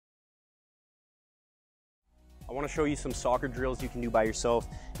I want to show you some soccer drills you can do by yourself.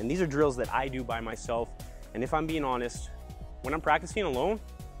 And these are drills that I do by myself. And if I'm being honest, when I'm practicing alone,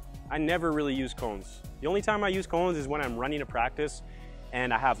 I never really use cones. The only time I use cones is when I'm running a practice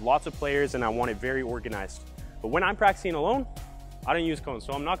and I have lots of players and I want it very organized. But when I'm practicing alone, I don't use cones.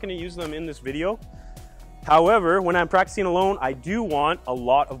 So I'm not going to use them in this video. However, when I'm practicing alone, I do want a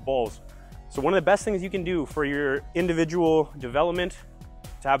lot of balls. So one of the best things you can do for your individual development,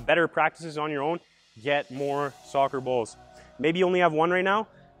 to have better practices on your own, get more soccer balls. Maybe you only have one right now,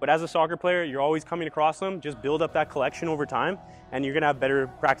 but as a soccer player, you're always coming across them. Just build up that collection over time and you're gonna have better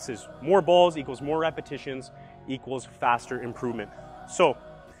practices. More balls equals more repetitions equals faster improvement. So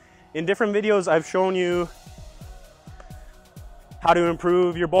in different videos, I've shown you how to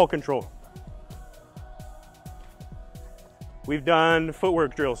improve your ball control. We've done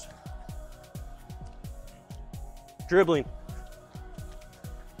footwork drills, dribbling,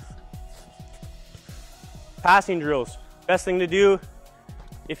 passing drills. Best thing to do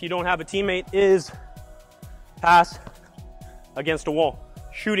if you don't have a teammate is pass against a wall.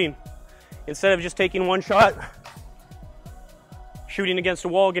 Shooting, instead of just taking one shot, shooting against a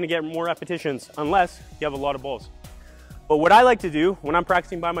wall, gonna get more repetitions unless you have a lot of balls. But what I like to do when I'm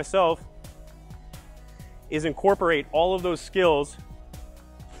practicing by myself is incorporate all of those skills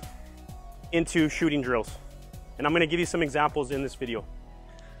into shooting drills. And I'm gonna give you some examples in this video.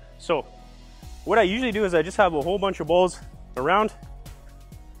 So what I usually do is I just have a whole bunch of balls around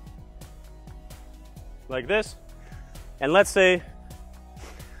like this. And let's say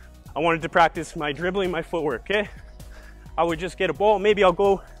I wanted to practice my dribbling, my footwork, okay? I would just get a ball, maybe I'll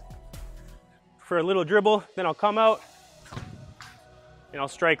go for a little dribble, then I'll come out and I'll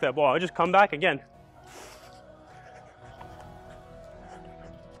strike that ball. I'll just come back again.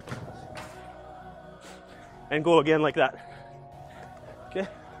 And go again like that, okay?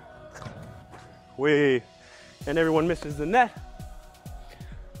 Way, and everyone misses the net,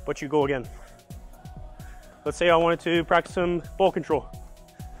 but you go again. Let's say I wanted to practice some ball control.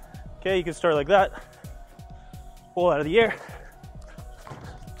 Okay, you can start like that. Ball out of the air.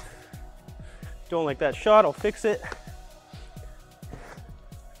 Don't like that shot, I'll fix it.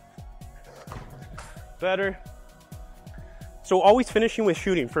 Better. So always finishing with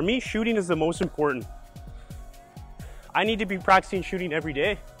shooting. For me, shooting is the most important. I need to be practicing shooting every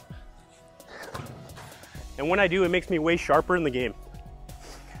day. And when I do, it makes me way sharper in the game.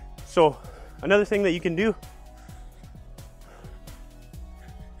 So another thing that you can do,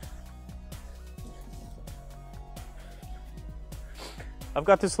 I've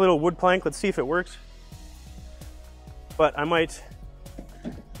got this little wood plank. Let's see if it works. But I might,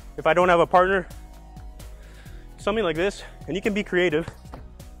 if I don't have a partner, something like this, and you can be creative.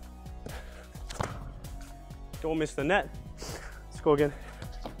 Don't miss the net. Let's go again.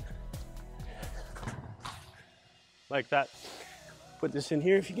 Like that. Put this in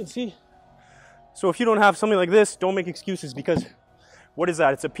here if you can see. So if you don't have something like this, don't make excuses, because what is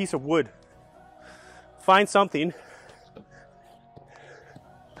that? It's a piece of wood. Find something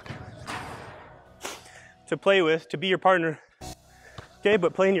to play with, to be your partner. Okay,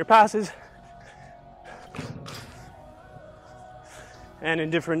 but playing your passes and in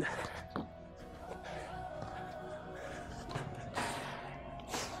different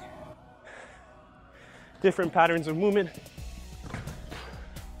patterns of movement.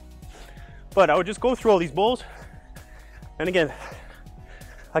 But I would just go through all these balls, and again,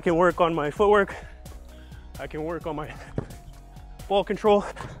 I can work on my footwork, I can work on my ball control,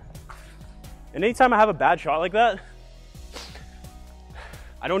 and anytime I have a bad shot like that,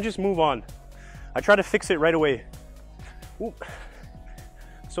 I don't just move on. I try to fix it right away. Oop.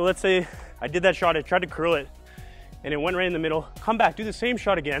 So let's say I did that shot, I tried to curl it, and it went right in the middle. Come back, do the same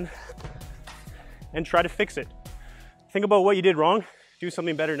shot again, and try to fix it. Think about what you did wrong, do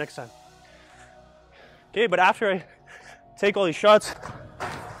something better next time. Okay, but after I take all these shots,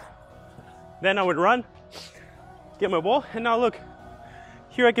 then I would run, get my ball, and now look,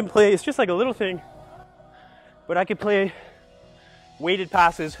 here I can play, it's just like a little thing, but I can play weighted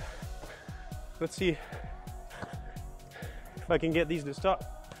passes. Let's see if I can get these to stop.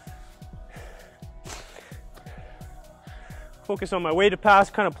 Focus on my weighted pass,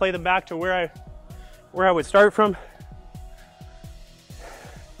 kind of play them back to where I would start from.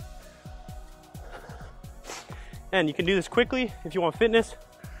 And you can do this quickly if you want fitness,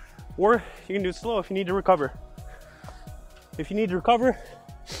 or you can do it slow if you need to recover. If you need to recover,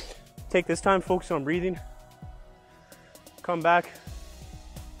 take this time, focus on breathing, come back,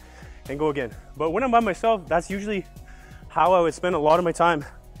 and go again. But when I'm by myself, that's usually how I would spend a lot of my time.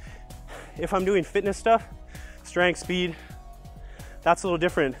 If I'm doing fitness stuff, strength, speed, that's a little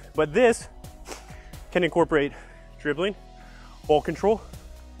different. But this can incorporate dribbling, ball control,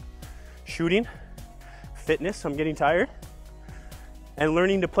 shooting, fitness, I'm getting tired, and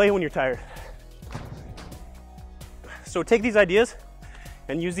learning to play when you're tired. So take these ideas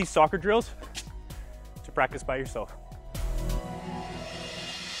and use these soccer drills to practice by yourself.